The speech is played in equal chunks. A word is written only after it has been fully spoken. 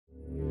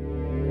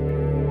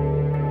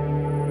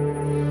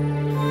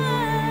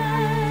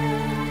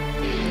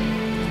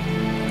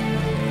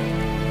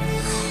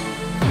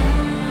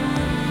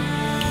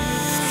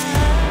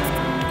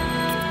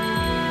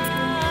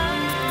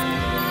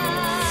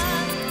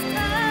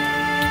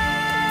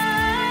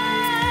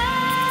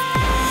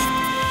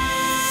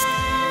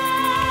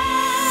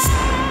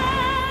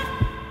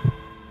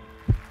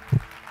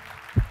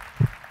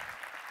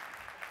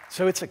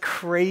So it's a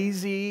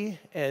crazy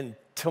and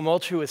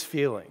tumultuous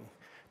feeling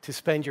to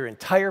spend your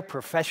entire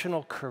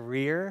professional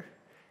career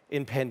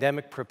in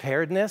pandemic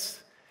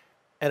preparedness,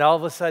 and all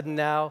of a sudden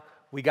now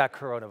we got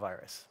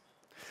coronavirus.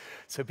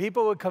 So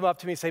people would come up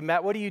to me and say,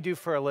 Matt, what do you do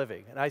for a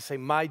living? And I say,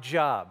 my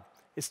job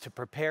is to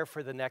prepare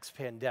for the next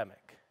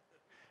pandemic.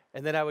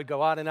 And then I would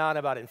go on and on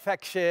about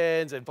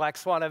infections and black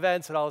swan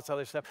events and all this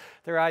other stuff.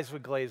 Their eyes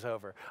would glaze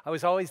over. I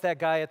was always that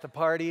guy at the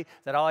party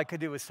that all I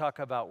could do was talk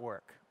about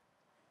work.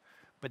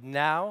 But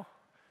now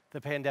the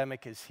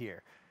pandemic is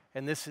here,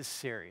 and this is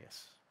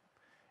serious.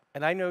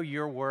 And I know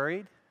you're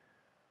worried,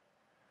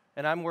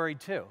 and I'm worried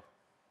too.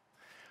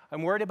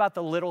 I'm worried about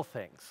the little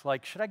things,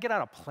 like should I get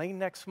on a plane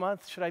next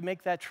month? Should I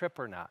make that trip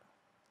or not?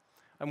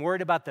 I'm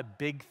worried about the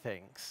big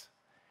things.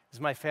 Is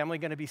my family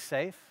going to be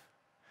safe?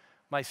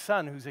 My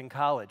son, who's in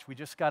college, we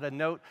just got a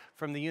note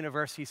from the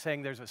university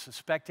saying there's a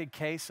suspected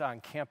case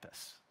on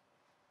campus.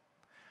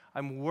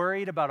 I'm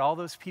worried about all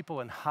those people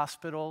in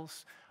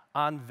hospitals,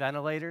 on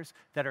ventilators,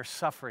 that are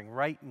suffering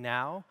right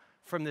now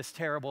from this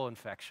terrible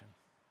infection.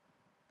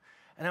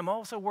 And I'm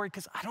also worried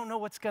because I don't know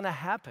what's going to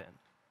happen.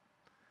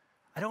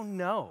 I don't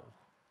know.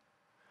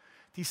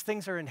 These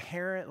things are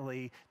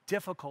inherently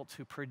difficult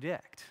to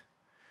predict.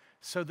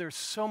 So there's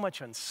so much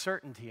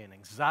uncertainty and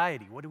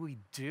anxiety. What do we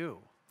do?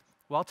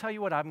 Well, I'll tell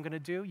you what I'm going to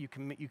do. You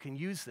can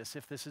use this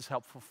if this is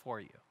helpful for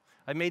you.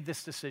 I made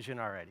this decision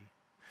already.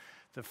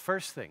 The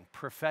first thing,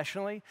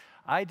 professionally,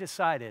 I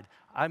decided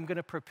I'm going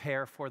to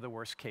prepare for the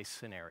worst case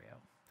scenario.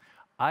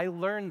 I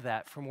learned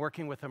that from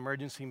working with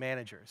emergency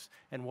managers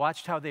and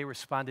watched how they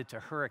responded to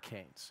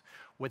hurricanes.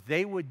 What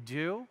they would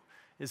do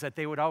is that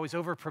they would always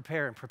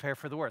over-prepare and prepare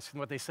for the worst. And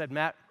what they said,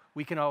 Matt,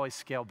 we can always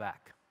scale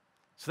back.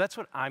 So that's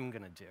what I'm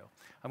going to do.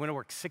 I'm going to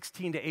work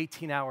 16 to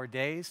 18-hour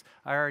days.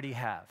 I already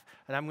have.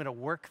 And I'm going to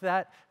work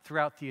that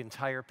throughout the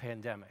entire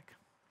pandemic.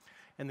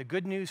 And the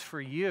good news for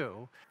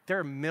you, there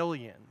are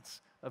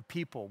millions of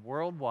people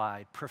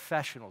worldwide,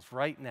 professionals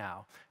right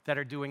now, that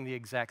are doing the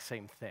exact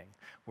same thing.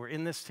 We're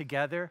in this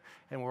together,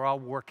 and we're all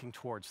working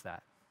towards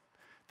that.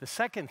 The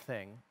second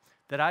thing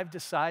that I've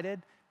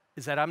decided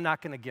is that I'm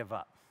not going to give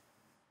up.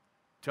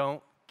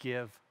 Don't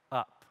give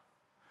up.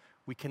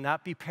 We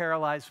cannot be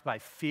paralyzed by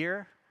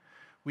fear.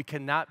 We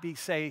cannot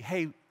say,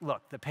 hey,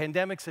 look, the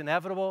pandemic's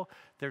inevitable.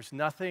 There's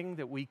nothing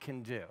that we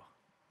can do.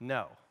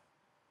 No.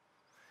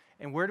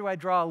 And where do I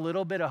draw a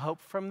little bit of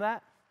hope from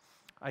that?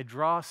 I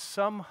draw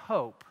some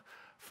hope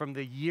from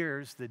the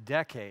years, the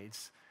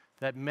decades,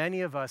 that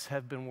many of us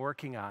have been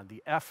working on,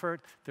 the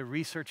effort, the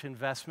research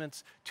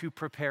investments to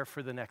prepare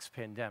for the next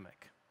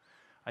pandemic.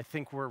 I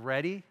think we're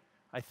ready.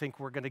 I think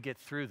we're going to get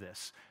through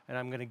this, and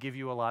I'm going to give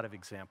you a lot of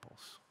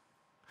examples.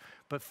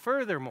 But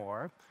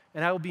furthermore,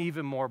 and I will be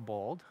even more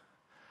bold,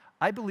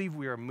 I believe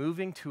we are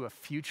moving to a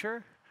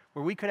future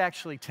where we could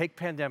actually take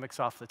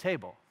pandemics off the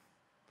table.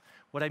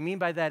 What I mean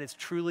by that is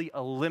truly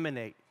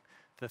eliminate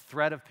the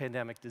threat of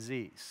pandemic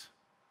disease.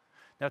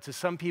 Now, to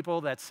some people,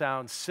 that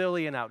sounds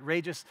silly and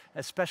outrageous,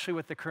 especially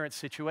with the current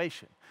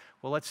situation.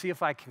 Well, let's see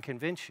if I can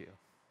convince you.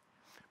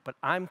 But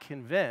I'm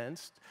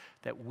convinced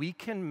that we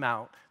can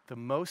mount the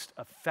most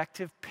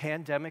effective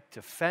pandemic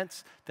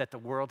defense that the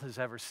world has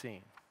ever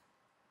seen.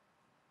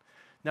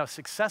 Now,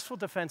 successful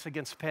defense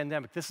against a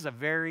pandemic, this is a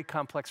very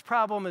complex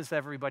problem, as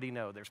everybody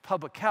knows. There's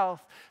public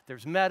health,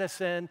 there's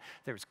medicine,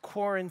 there's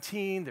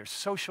quarantine, there's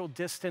social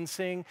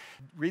distancing.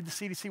 Read the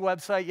CDC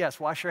website, yes,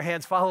 wash your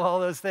hands, follow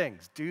all those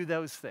things, do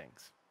those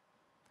things.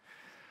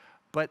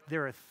 But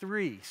there are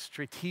three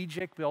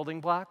strategic building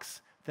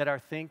blocks that I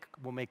think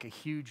will make a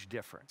huge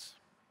difference.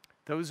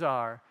 Those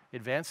are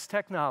advanced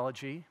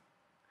technology,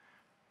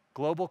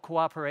 global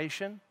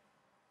cooperation,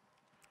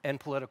 and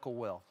political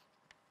will.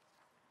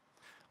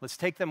 Let's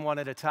take them one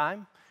at a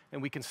time,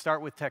 and we can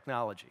start with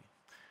technology.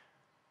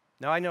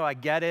 Now, I know I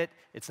get it.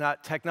 It's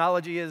not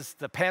technology is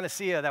the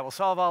panacea that will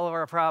solve all of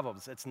our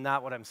problems. It's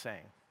not what I'm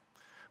saying.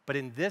 But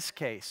in this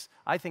case,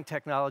 I think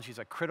technology is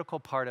a critical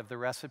part of the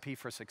recipe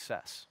for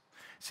success.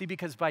 See,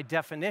 because by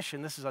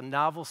definition, this is a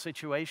novel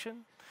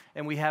situation,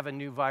 and we have a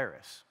new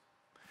virus.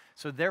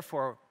 So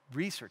therefore,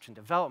 research and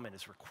development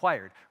is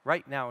required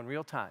right now in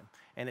real time,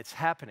 and it's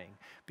happening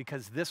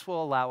because this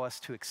will allow us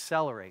to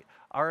accelerate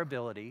our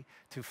ability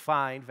to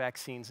find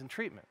vaccines and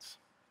treatments.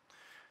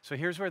 So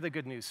here's where the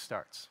good news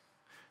starts.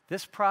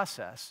 This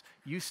process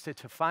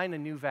to find a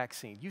new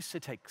vaccine used to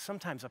take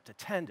sometimes up to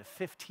 10 to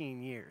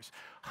 15 years,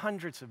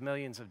 hundreds of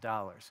millions of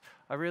dollars,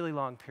 a really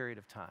long period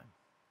of time.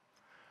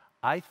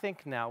 I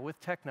think now with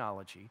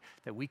technology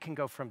that we can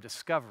go from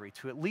discovery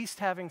to at least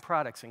having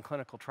products in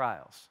clinical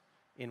trials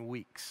in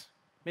weeks.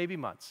 Maybe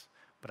months,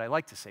 but I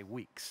like to say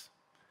weeks,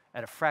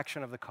 at a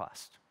fraction of the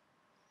cost.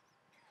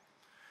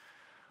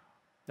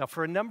 Now,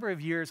 for a number of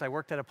years, I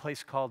worked at a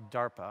place called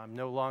DARPA. I'm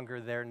no longer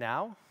there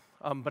now,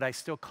 but I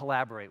still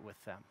collaborate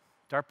with them.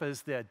 DARPA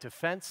is the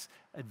Defense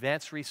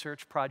Advanced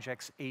Research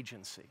Projects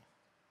Agency.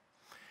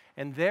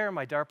 And there,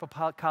 my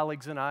DARPA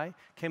colleagues and I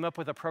came up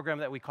with a program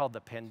that we called the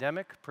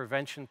Pandemic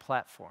Prevention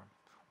Platform,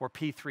 or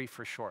P3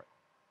 for short.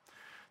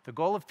 The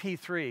goal of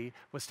P3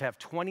 was to have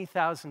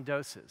 20,000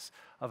 doses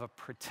of a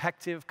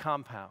protective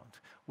compound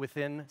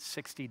within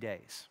 60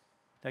 days.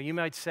 Now, you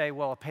might say,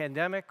 well, a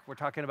pandemic, we're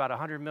talking about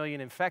 100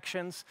 million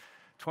infections,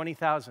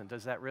 20,000,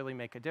 does that really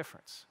make a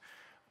difference?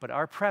 But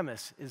our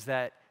premise is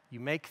that you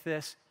make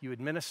this, you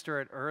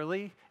administer it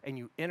early, and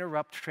you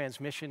interrupt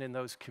transmission in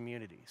those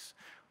communities.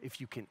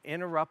 If you can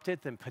interrupt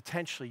it, then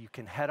potentially you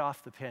can head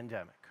off the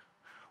pandemic,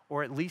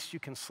 or at least you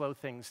can slow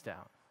things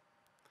down.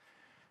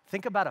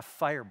 Think about a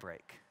fire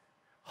break,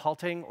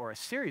 halting or a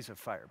series of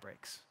fire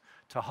breaks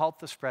to halt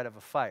the spread of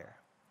a fire.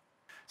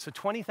 So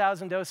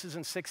 20,000 doses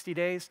in 60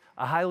 days,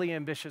 a highly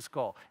ambitious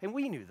goal. And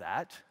we knew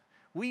that.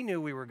 We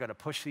knew we were going to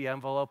push the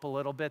envelope a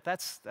little bit.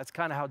 That's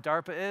kind of how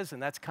DARPA is,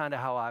 and that's kind of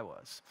how I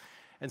was.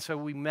 And so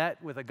we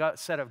met with a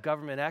set of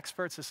government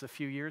experts, this a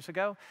few years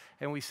ago,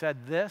 and we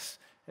said this,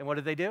 and what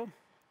did they do?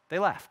 They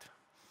left.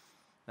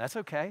 That's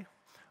okay.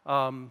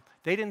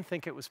 They didn't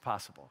think it was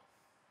possible,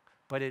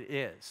 but it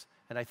is.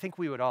 And I think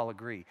we would all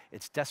agree,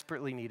 it's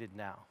desperately needed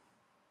now.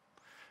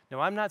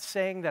 Now, I'm not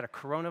saying that a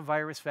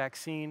coronavirus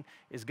vaccine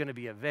is going to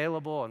be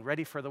available and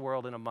ready for the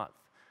world in a month.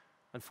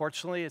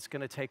 Unfortunately, it's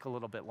going to take a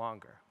little bit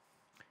longer.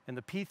 And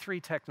the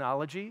P3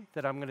 technology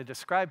that I'm going to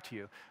describe to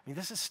you, I mean,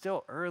 this is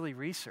still early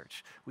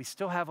research. We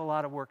still have a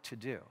lot of work to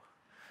do.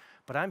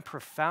 But I'm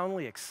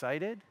profoundly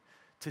excited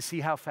to see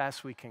how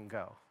fast we can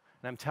go.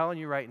 And I'm telling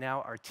you right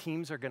now, our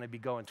teams are going to be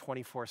going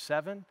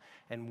 24/7,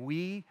 and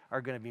we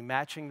are going to be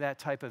matching that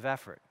type of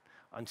effort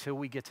until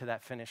we get to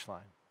that finish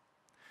line.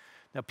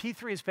 Now,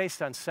 P3 is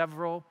based on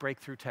several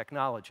breakthrough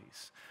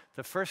technologies.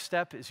 The first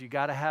step is you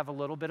got to have a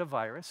little bit of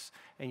virus,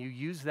 and you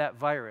use that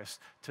virus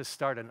to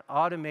start an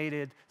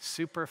automated,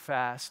 super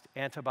fast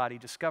antibody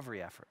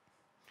discovery effort.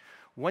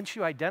 Once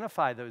you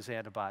identify those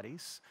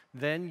antibodies,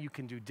 then you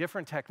can do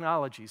different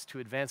technologies to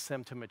advance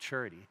them to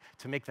maturity,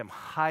 to make them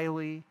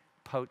highly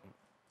potent.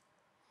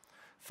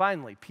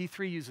 Finally,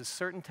 P3 uses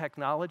certain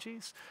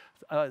technologies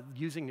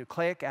using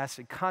nucleic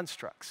acid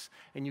constructs,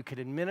 and you can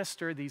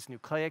administer these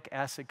nucleic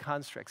acid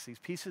constructs, these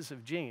pieces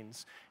of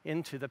genes,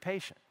 into the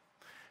patient.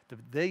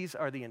 These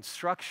are the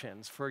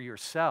instructions for your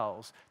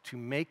cells to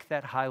make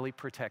that highly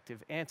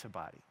protective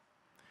antibody.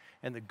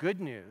 And the good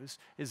news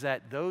is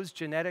that those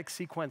genetic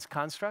sequence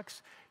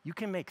constructs, you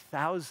can make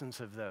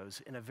thousands of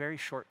those in a very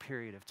short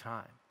period of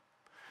time.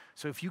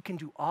 So if you can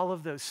do all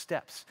of those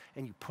steps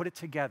and you put it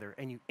together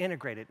and you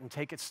integrate it and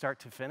take it start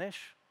to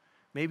finish,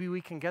 maybe we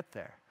can get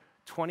there.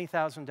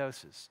 20,000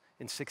 doses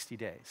in 60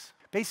 days.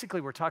 Basically,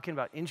 we're talking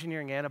about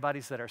engineering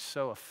antibodies that are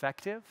so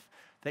effective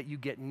that you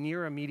get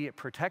near immediate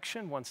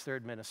protection once they're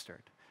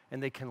administered,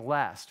 and they can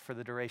last for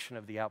the duration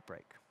of the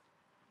outbreak.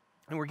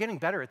 And we're getting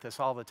better at this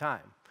all the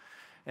time.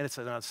 And it's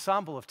an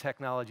ensemble of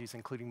technologies,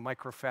 including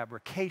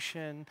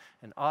microfabrication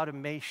and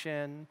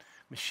automation,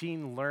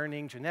 machine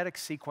learning, genetic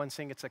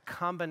sequencing. It's a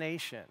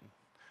combination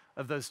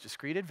of those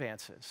discrete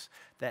advances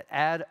that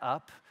add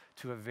up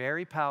to a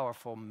very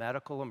powerful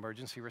medical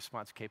emergency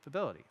response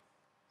capability.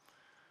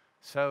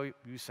 So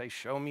you say,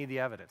 show me the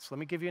evidence. Let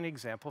me give you an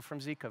example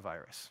from Zika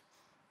virus.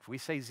 If we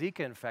say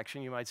Zika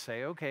infection, you might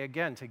say, okay,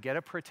 again, to get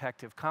a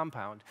protective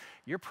compound,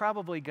 you're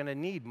probably going to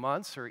need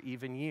months or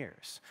even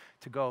years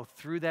to go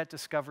through that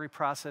discovery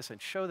process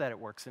and show that it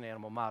works in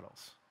animal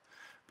models.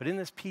 But in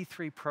this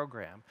P3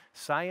 program,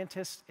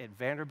 scientists at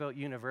Vanderbilt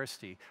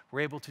University were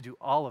able to do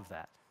all of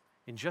that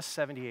in just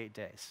 78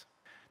 days.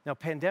 Now,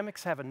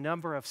 pandemics have a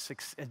number of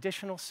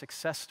additional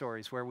success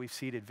stories where we've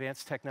seen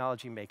advanced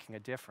technology making a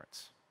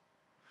difference.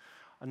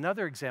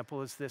 Another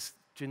example is this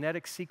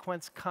genetic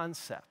sequence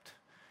concept.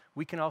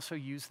 We can also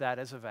use that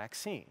as a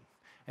vaccine.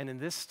 And in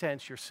this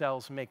sense, your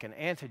cells make an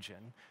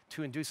antigen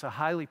to induce a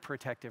highly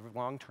protective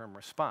long-term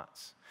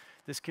response.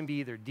 This can be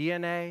either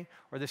DNA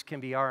or this can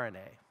be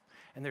RNA.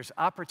 And there's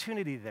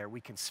opportunity there.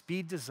 We can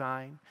speed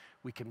design,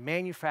 we can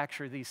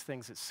manufacture these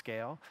things at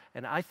scale,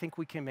 and I think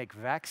we can make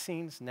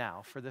vaccines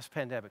now for this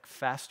pandemic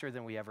faster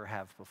than we ever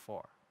have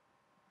before.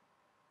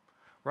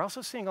 We're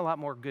also seeing a lot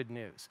more good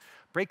news.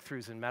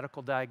 Breakthroughs in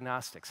medical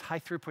diagnostics,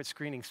 high-throughput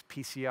screening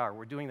PCR,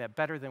 we're doing that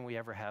better than we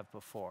ever have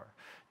before.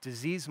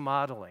 Disease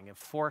modeling and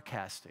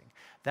forecasting,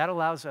 that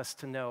allows us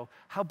to know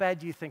how bad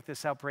do you think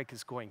this outbreak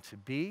is going to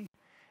be,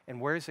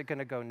 and where is it going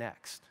to go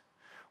next?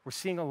 We're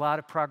seeing a lot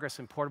of progress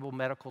in portable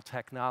medical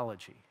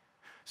technology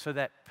so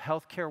that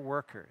healthcare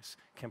workers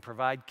can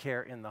provide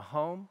care in the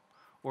home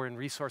or in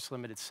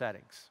resource-limited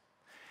settings.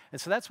 And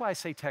so that's why I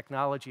say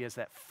technology is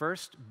that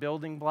first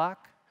building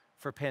block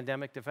for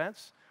pandemic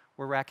defense.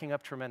 We're racking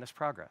up tremendous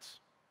progress.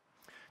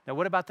 Now,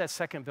 what about that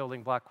second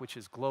building block, which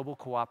is global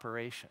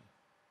cooperation?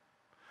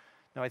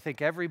 Now, I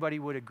think everybody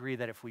would agree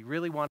that if we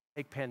really want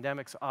to take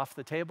pandemics off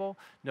the table,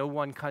 no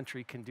one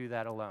country can do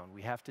that alone.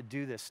 We have to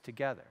do this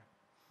together.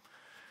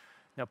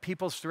 Now,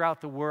 peoples throughout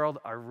the world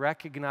are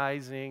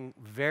recognizing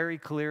very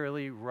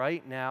clearly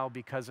right now,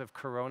 because of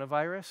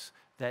coronavirus,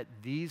 that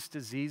these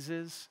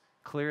diseases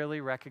clearly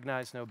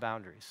recognize no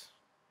boundaries.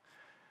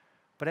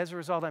 But as a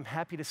result, I'm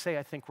happy to say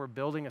I think we're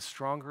building a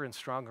stronger and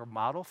stronger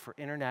model for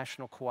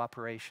international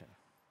cooperation.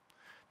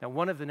 Now,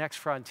 one of the next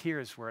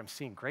frontiers where I'm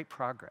seeing great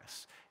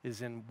progress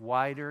is in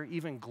wider,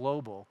 even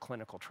global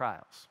clinical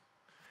trials.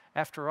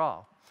 After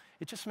all,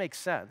 it just makes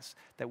sense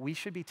that we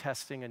should be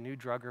testing a new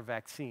drug or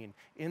vaccine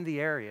in the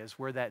areas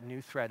where that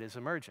new threat is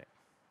emerging.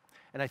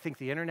 And I think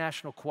the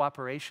international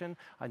cooperation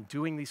on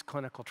doing these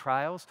clinical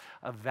trials,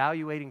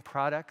 evaluating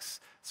products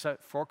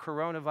for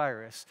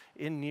coronavirus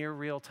in near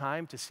real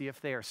time to see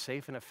if they are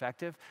safe and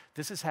effective,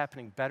 this is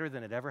happening better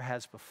than it ever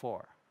has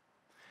before.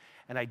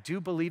 And I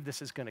do believe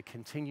this is going to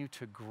continue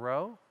to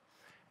grow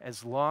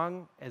as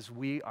long as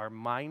we are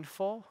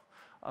mindful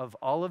of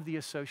all of the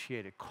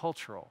associated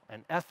cultural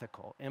and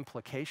ethical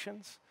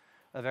implications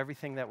of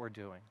everything that we're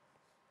doing.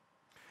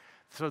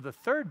 So the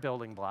third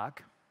building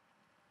block,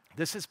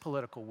 this is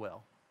political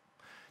will.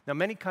 Now,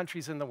 many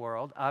countries in the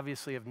world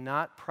obviously have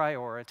not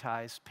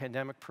prioritized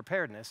pandemic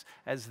preparedness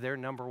as their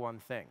number one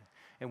thing.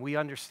 And we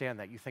understand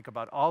that. You think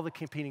about all the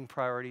competing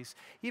priorities,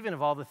 even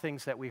of all the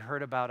things that we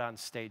heard about on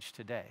stage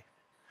today.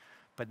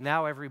 But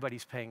now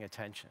everybody's paying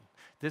attention.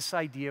 This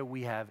idea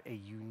we have a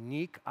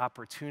unique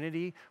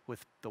opportunity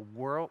with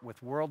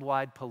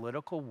worldwide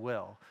political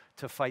will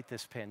to fight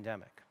this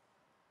pandemic.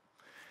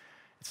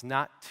 It's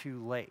not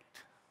too late.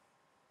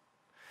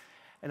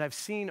 And I've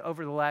seen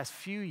over the last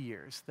few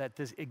years that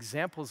the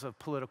examples of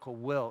political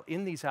will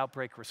in these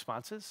outbreak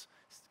responses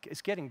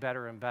is getting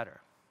better and better.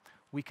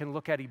 We can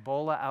look at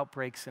Ebola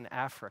outbreaks in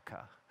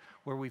Africa,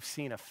 where we've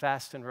seen a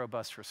fast and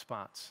robust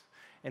response.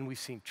 And we've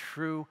seen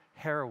true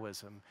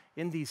heroism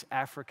in these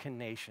African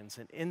nations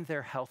and in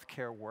their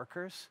healthcare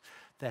workers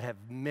that have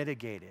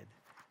mitigated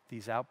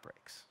these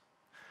outbreaks.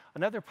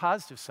 Another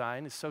positive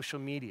sign is social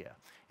media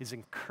is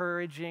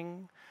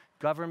encouraging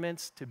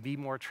governments to be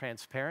more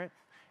transparent,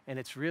 and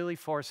it's really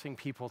forcing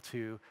people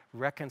to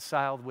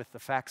reconcile with the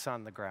facts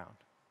on the ground.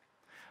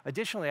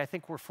 Additionally, I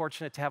think we're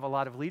fortunate to have a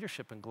lot of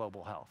leadership in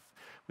global health.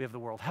 We have the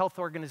World Health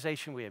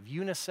Organization, we have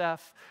UNICEF,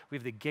 we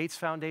have the Gates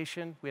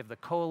Foundation, we have the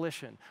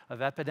Coalition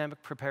of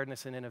Epidemic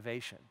Preparedness and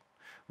Innovation.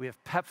 We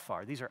have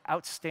PEPFAR. These are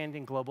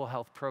outstanding global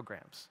health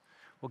programs.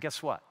 Well,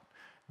 guess what?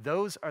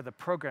 Those are the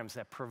programs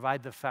that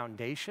provide the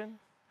foundation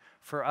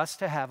for us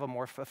to have a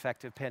more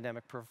effective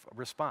pandemic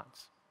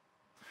response.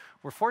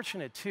 We're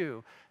fortunate,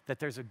 too, that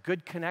there's a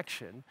good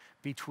connection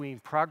between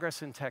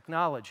progress in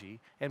technology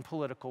and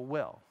political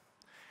will.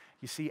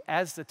 You see,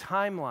 as the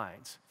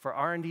timelines for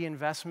R&D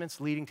investments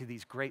leading to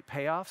these great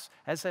payoffs,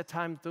 as those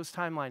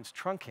timelines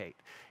truncate,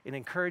 it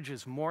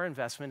encourages more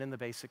investment in the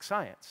basic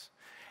science.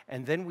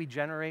 And then we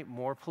generate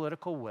more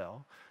political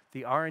will,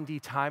 the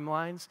R&D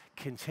timelines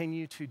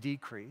continue to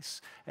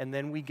decrease, and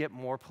then we get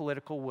more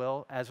political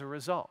will as a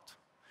result.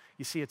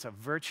 You see, it's a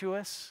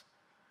virtuous,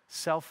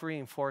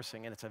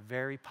 self-reinforcing, and it's a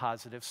very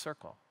positive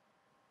circle.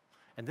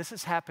 And this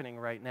is happening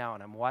right now,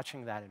 and I'm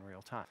watching that in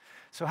real time.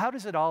 So how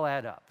does it all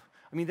add up?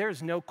 I mean,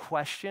 there's no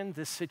question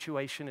this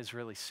situation is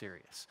really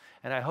serious.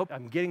 And I hope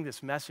I'm getting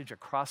this message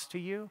across to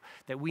you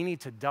that we need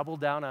to double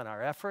down on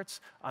our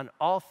efforts on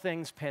all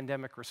things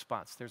pandemic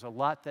response. There's a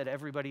lot that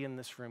everybody in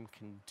this room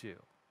can do.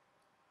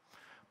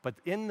 But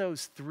in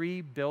those three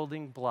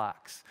building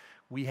blocks,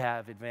 we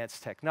have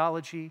advanced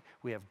technology,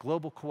 we have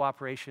global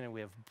cooperation, and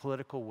we have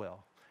political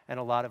will, and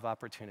a lot of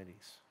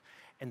opportunities.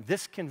 And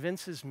this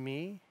convinces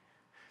me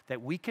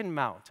that we can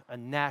mount a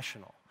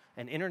national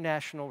and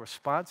international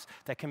response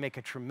that can make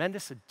a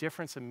tremendous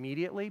difference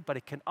immediately, but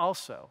it can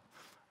also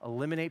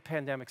eliminate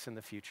pandemics in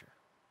the future.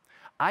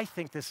 I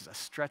think this is a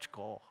stretch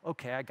goal.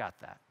 Okay, I got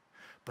that.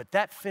 But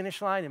that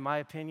finish line, in my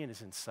opinion,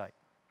 is in sight.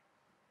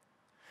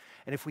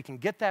 And if we can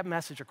get that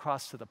message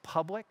across to the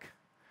public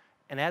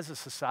and as a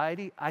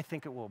society, I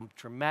think it will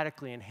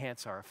dramatically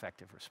enhance our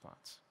effective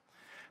response.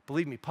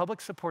 Believe me,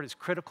 public support is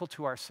critical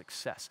to our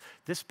success.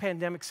 This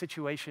pandemic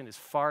situation is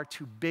far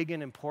too big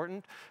and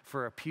important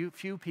for a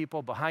few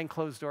people behind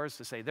closed doors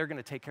to say they're going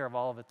to take care of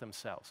all of it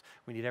themselves.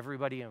 We need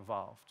everybody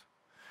involved.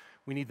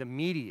 We need the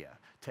media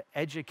to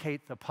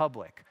educate the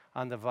public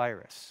on the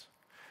virus.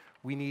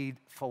 We need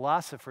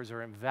philosophers who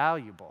are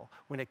invaluable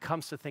when it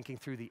comes to thinking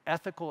through the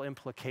ethical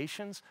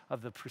implications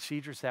of the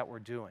procedures that we're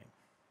doing.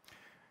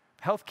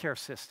 Healthcare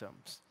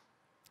systems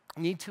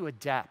need to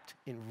adapt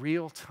in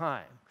real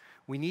time.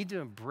 We need to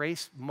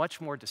embrace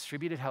much more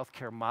distributed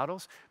healthcare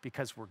models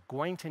because we're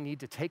going to need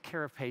to take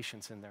care of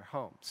patients in their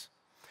homes.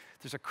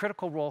 There's a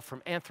critical role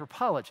from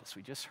anthropologists,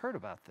 we just heard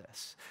about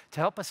this, to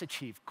help us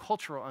achieve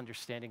cultural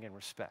understanding and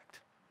respect.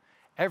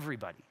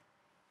 Everybody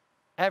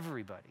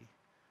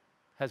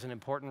has an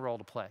important role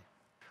to play.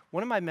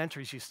 One of my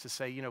mentors used to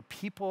say, you know,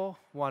 people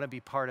want to be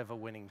part of a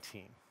winning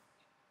team.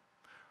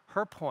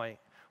 Her point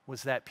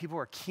was that people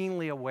are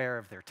keenly aware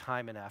of their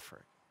time and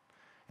effort,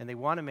 and they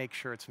want to make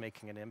sure it's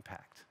making an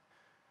impact.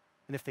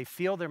 And if they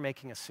feel they're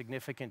making a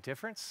significant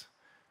difference,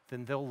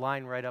 then they'll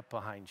line right up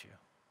behind you.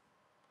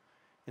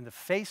 In the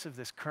face of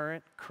this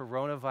current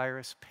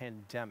coronavirus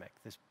pandemic,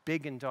 this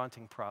big and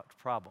daunting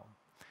problem,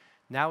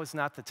 now is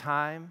not the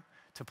time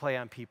to play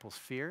on people's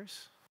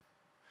fears.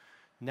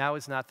 Now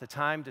is not the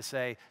time to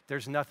say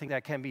there's nothing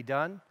that can be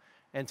done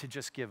and to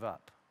just give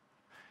up.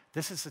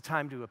 This is the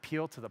time to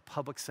appeal to the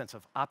public sense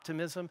of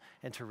optimism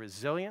and to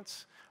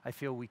resilience. I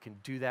feel we can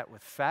do that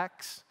with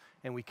facts,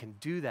 and we can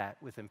do that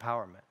with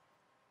empowerment.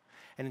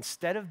 And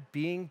instead of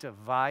being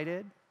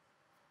divided,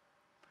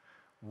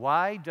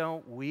 why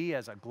don't we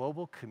as a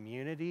global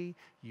community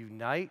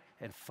unite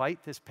and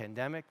fight this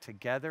pandemic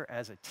together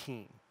as a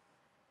team?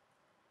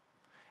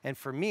 And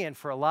for me and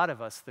for a lot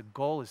of us, the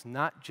goal is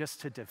not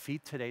just to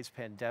defeat today's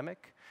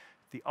pandemic.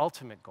 The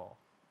ultimate goal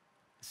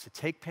is to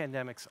take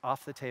pandemics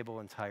off the table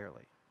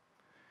entirely.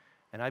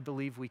 And I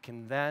believe we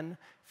can then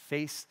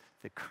face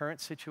the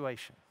current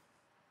situation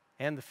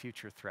and the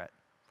future threat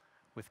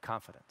with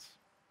confidence.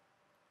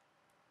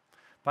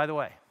 By the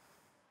way,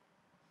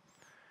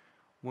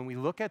 when we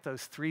look at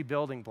those three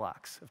building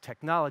blocks of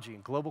technology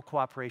and global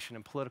cooperation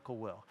and political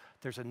will,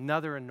 there's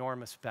another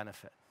enormous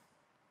benefit.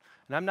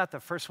 And I'm not the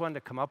first one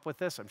to come up with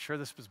this. I'm sure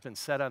this has been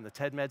said on the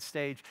TEDMED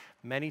stage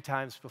many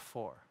times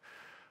before.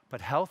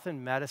 But health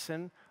and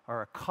medicine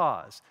are a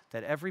cause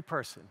that every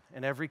person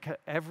and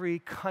every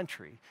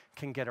country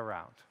can get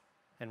around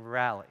and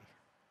rally.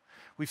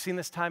 We've seen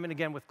this time and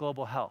again with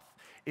global health.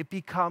 It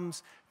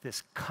becomes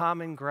this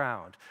common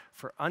ground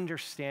for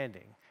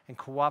understanding and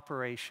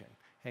cooperation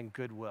and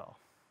goodwill.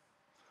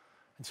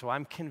 And so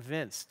I'm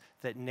convinced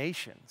that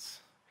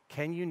nations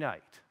can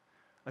unite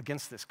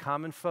against this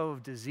common foe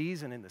of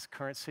disease and in this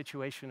current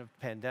situation of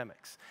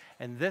pandemics.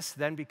 And this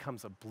then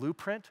becomes a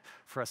blueprint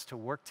for us to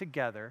work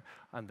together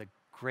on the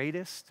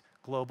greatest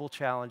global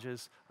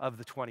challenges of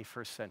the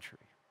 21st century.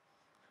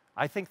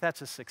 I think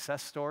that's a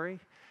success story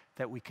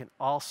that we can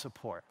all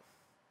support.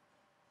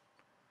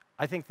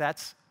 I think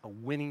that's a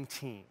winning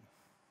team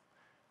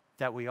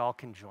that we all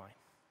can join.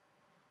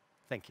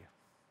 Thank you.